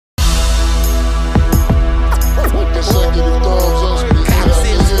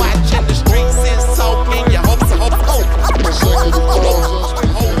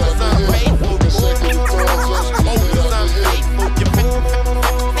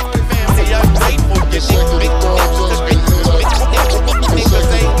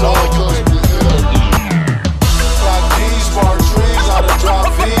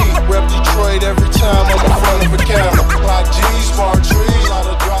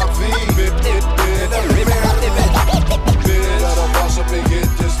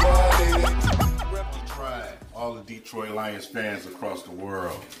fans across the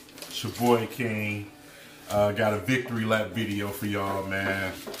world. It's your boy King. Got a victory lap video for y'all,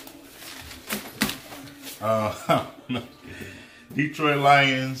 man. Detroit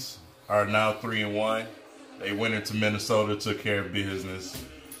Lions are now 3-1. They went into Minnesota, took care of business,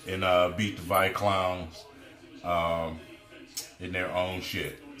 and beat the Vikings in their own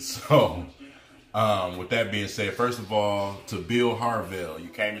shit. So, with that being said, first of all, to Bill Harvell, you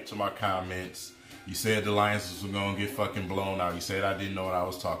came into my comments. You said the Lions were going to get fucking blown out. You said I didn't know what I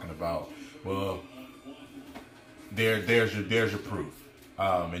was talking about. Well, there's your proof.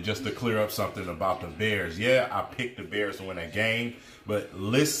 And just to clear up something about the Bears, yeah, I picked the Bears to win that game, but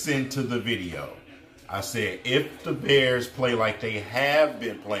listen to the video. I said if the Bears play like they have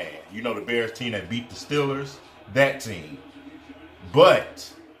been playing, you know the Bears team that beat the Steelers, that team.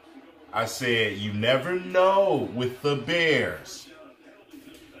 But I said you never know with the Bears.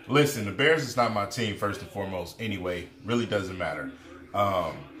 Listen, the Bears is not my team first and foremost anyway. Really doesn't matter.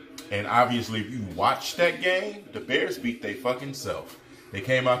 And obviously if you watch that game, the Bears beat their fucking self. They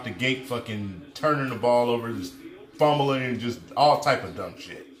came out the gate fucking turning the ball over, just fumbling and just all type of dumb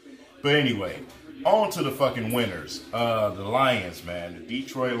shit. But anyway, on to the fucking winners. The Lions, man. The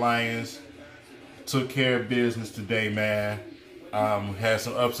Detroit Lions took care of business today, man. We had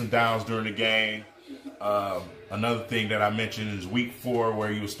some ups and downs during the game. Another thing that I mentioned is week 4 where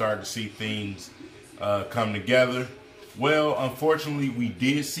you will start to see things come together. Well, unfortunately, we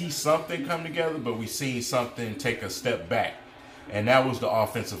did see something come together, but we seen something take a step back. And that was the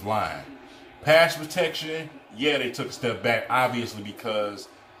offensive line. Pass protection, yeah, they took a step back, obviously, because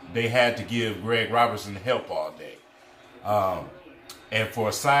they had to give Greg Robertson help all day. And for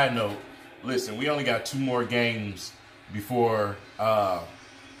a side note, listen, we only got 2 more games before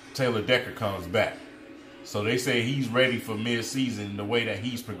Taylor Decker comes back. So they say he's ready for mid-season the way that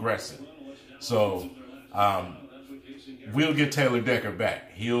he's progressing. So we'll get Taylor Decker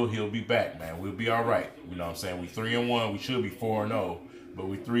back. He'll be back, man. We'll be all right. You know what I'm saying? We 3-1. We should be 4-0, but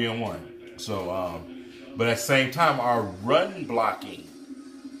we 3-1. So, but at the same time, our run blocking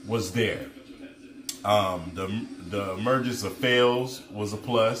was there. The emergence of Fails was a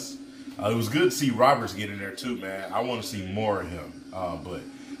plus. It was good to see Roberts get in there too, man. I want to see more of him. But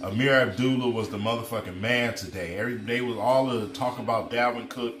Amir Abdullah was the motherfucking man today. Every day was all the talk about Dalvin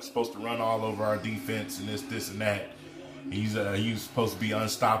Cook supposed to run all over our defense and this and that. He was supposed to be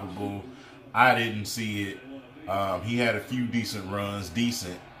unstoppable. I didn't see it. He had a few decent runs,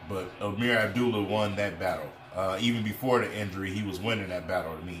 but Amir Abdullah won that battle. Even before the injury, he was winning that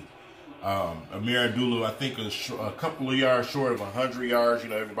battle to me. Amir Abdullah, I think, was a couple of yards short of 100 yards. You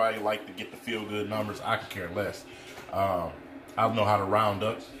know, everybody like to get the feel-good numbers. I could care less. I don't know how to round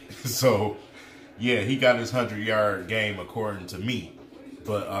up. So, yeah, he got his 100-yard game according to me.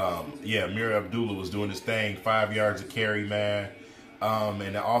 But, yeah, Amir Abdullah was doing his thing, 5 yards a carry, man.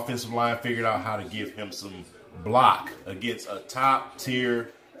 And the offensive line figured out how to give him some block against a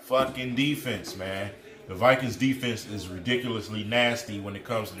top-tier fucking defense, man. The Vikings defense is ridiculously nasty when it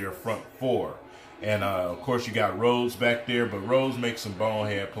comes to their front 4. And, of course, you got Rhodes back there, but Rhodes makes some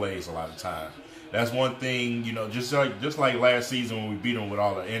bonehead plays a lot of times. That's one thing, you know, just like last season when we beat them with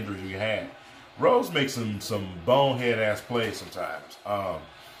all the injuries we had. Rhodes makes some bonehead-ass plays sometimes.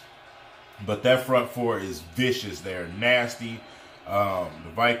 But that front 4 is vicious. They're nasty. The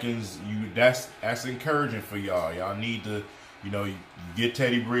Vikings, that's encouraging for y'all. Y'all need to, you know, you get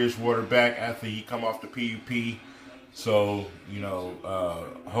Teddy Bridgewater back after he come off the PUP. So, you know,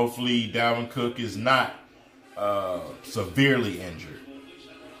 hopefully Dalvin Cook is not severely injured.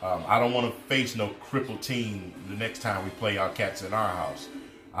 I don't want to face no crippled team the next time we play our cats in our house.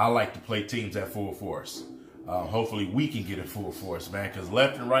 I like to play teams at full force. Hopefully we can get it full force, man, because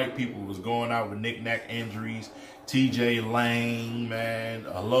left and right people was going out with knick-knack injuries. TJ Lane, man,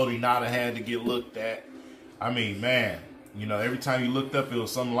 Haloti Nada had to get looked at. I mean, man, you know, every time you looked up, it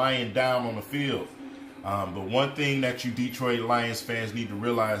was some lying down on the field. But one thing that you Detroit Lions fans need to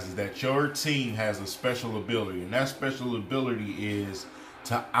realize is that your team has a special ability, and that special ability is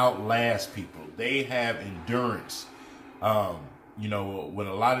to outlast people. They have endurance. You know, when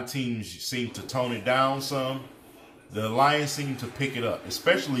a lot of teams seem to tone it down some, the Lions seem to pick it up,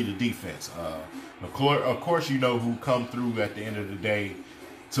 especially the defense. Of course, you know who come through at the end of the day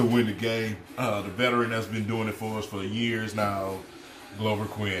to win the game. The veteran that's been doing it for us for years now, Glover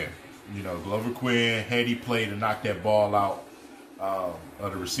Quinn. You know, Glover Quinn, heady play to knock that ball out of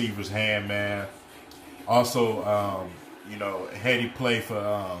the receiver's hand, man. Also, you know, heady play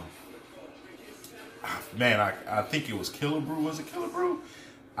for, man, I think it was Killebrew. Was it Killebrew?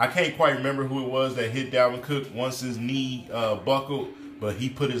 I can't quite remember who it was that hit Dalvin Cook once his knee buckled, but he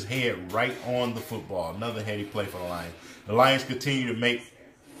put his head right on the football. Another heady play for the Lions. the Lions continue to make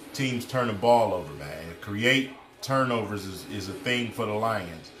teams turn the ball over, man. Create turnovers is a thing for the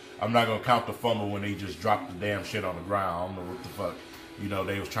Lions. I'm not gonna count the fumble when they just dropped the damn shit on the ground. I don't know what the fuck,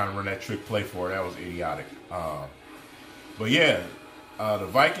 they was trying to run that trick play for. That was idiotic. But yeah, the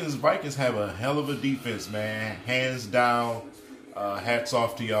Vikings have a hell of a defense, man. Hands down. Hats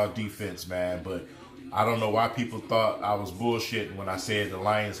off to y'all defense, man. But I don't know why people thought I was bullshitting when I said the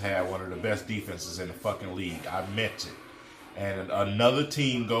Lions had one of the best defenses in the fucking league. I meant it. And another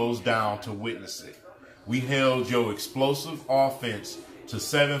team goes down to witness it. We held your explosive offense to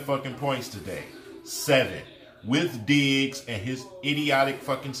 7 fucking points today. 7. With Diggs and his idiotic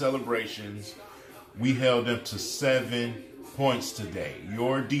fucking celebrations, we held them to 7 points today.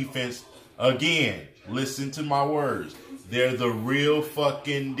 Your defense, again, listen to my words. They're the real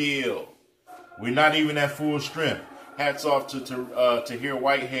fucking deal. We're not even at full strength. Hats off to Tahir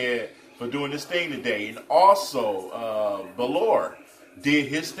Whitehead for doing his thing today. And also, Valor did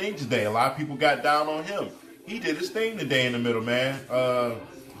his thing today. A lot of people got down on him. He did his thing today in the middle, man.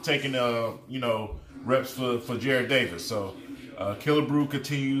 Taking, reps for Jared Davis. So, Killer Brew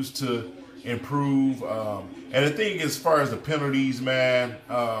continues to improve. And the thing as far as the penalties, man,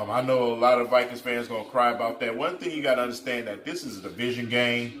 I know a lot of Vikings fans going to cry about that. One thing you got to understand that this is a division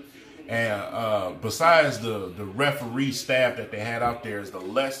game. And besides the referee staff that they had out there, is the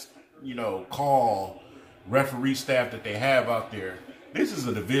less, call referee staff that they have out there. This is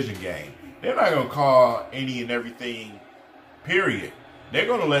a division game. They're not going to call any and everything, period. They're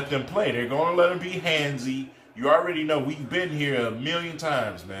going to let them play. They're going to let them be handsy. You already know we've been here a million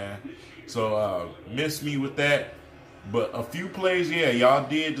times, man. So miss me with that. But a few plays, yeah, y'all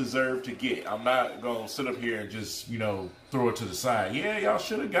did deserve to get. I'm not going to sit up here and just, throw it to the side. Yeah, y'all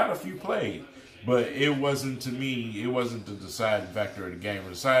should have got a few plays. But it wasn't, to me, it wasn't the deciding factor of the game. The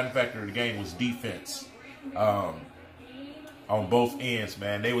deciding factor of the game was defense on both ends,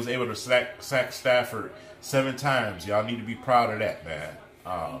 man. They was able to sack Stafford 7 times. Y'all need to be proud of that, man.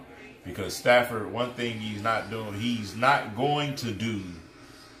 Because Stafford, one thing he's not going to do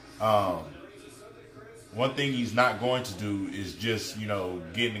is just, get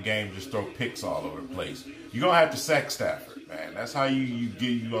in the game and just throw picks all over the place. You're going to have to sack Stafford, man. That's how you're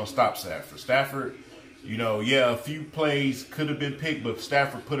going to stop Stafford. Stafford, a few plays could have been picked, but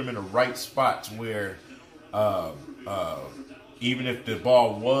Stafford put him in the right spots where even if the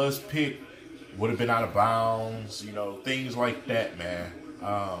ball was picked, would have been out of bounds, things like that, man.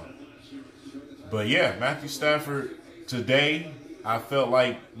 But yeah, Matthew Stafford today, I felt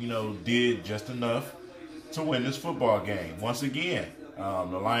like, did just enough to win this football game. Once again,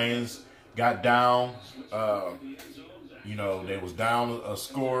 the Lions got down. They was down a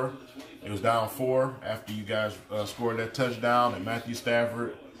score. It was down 4 after you guys scored that touchdown. And Matthew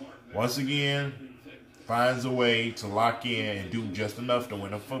Stafford, once again, finds a way to lock in and do just enough to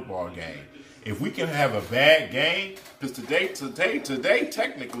win a football game. If we can have a bad game, because today,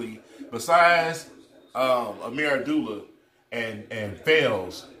 technically, besides Amir Abdullah and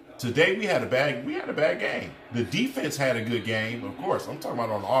Fails, today we had a bad game. The defense had a good game, of course. I'm talking about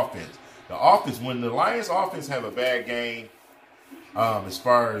on the offense. The offense, when the Lions offense have a bad game, as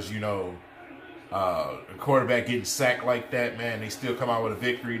far as a quarterback getting sacked like that, man, they still come out with a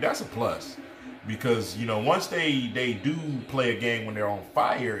victory. That's a plus, because once they do play a game when they're on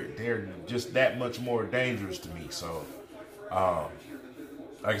fire, they're just that much more dangerous to me. So,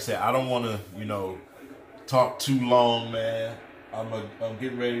 like I said, I don't want to talk too long, man. I'm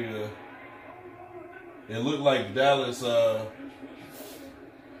getting ready to. It looked like Dallas.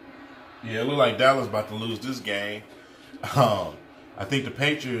 It looked like Dallas about to lose this game. I think the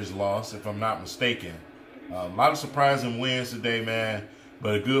Patriots lost, if I'm not mistaken. A lot of surprising wins today, man.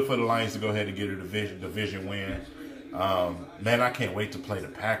 But good for the Lions to go ahead and get a division win. Man, I can't wait to play the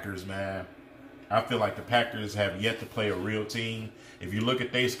Packers, man. I feel like the Packers have yet to play a real team. If you look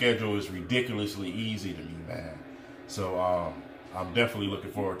at their schedule, it's ridiculously easy to me, man. So I'm definitely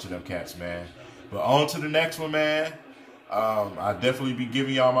looking forward to them cats, man. But on to the next one, man. I'll definitely be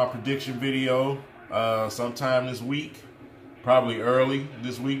giving y'all my prediction video sometime this week. Probably early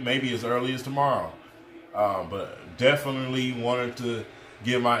this week, maybe as early as tomorrow. But definitely wanted to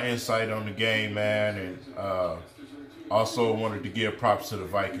give my insight on the game, man. And also wanted to give props to the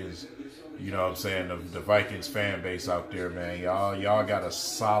Vikings. You know what I'm saying? The Vikings fan base out there, man. Y'all got a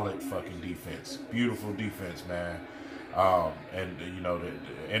solid fucking defense. Beautiful defense, man. And the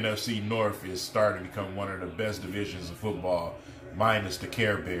NFC North is starting to become one of the best divisions of football, minus the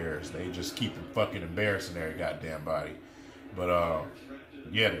Care Bears. They just keep fucking embarrassing their goddamn body. But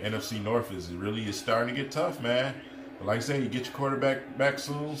the NFC North is starting to get tough, man. But like I said, you get your quarterback back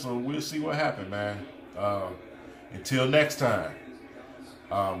soon, so we'll see what happens, man. Until next time.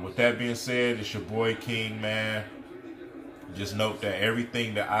 With that being said, it's your boy King, man. Just note that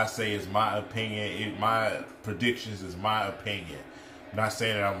everything that I say is my opinion. My predictions is my opinion. I'm not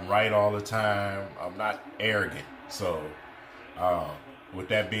saying that I'm right all the time. I'm not arrogant. So, with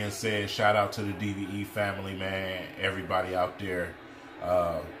that being said, shout out to the DVE family, man. Everybody out there.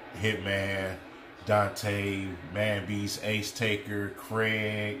 Hitman, Dante, Man Beast, Ace Taker,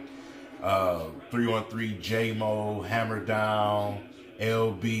 Craig, 313 J-Mo, Hammer Down,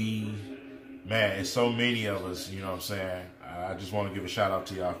 LB. Man, it's so many of us, you know what I'm saying? I just want to give a shout out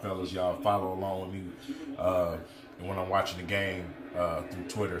to y'all fellas. Y'all follow along with me when I'm watching the game through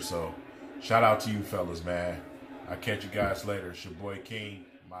Twitter. So shout out to you fellas, man. I'll catch you guys later. It's your boy King.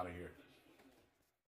 I'm out of here.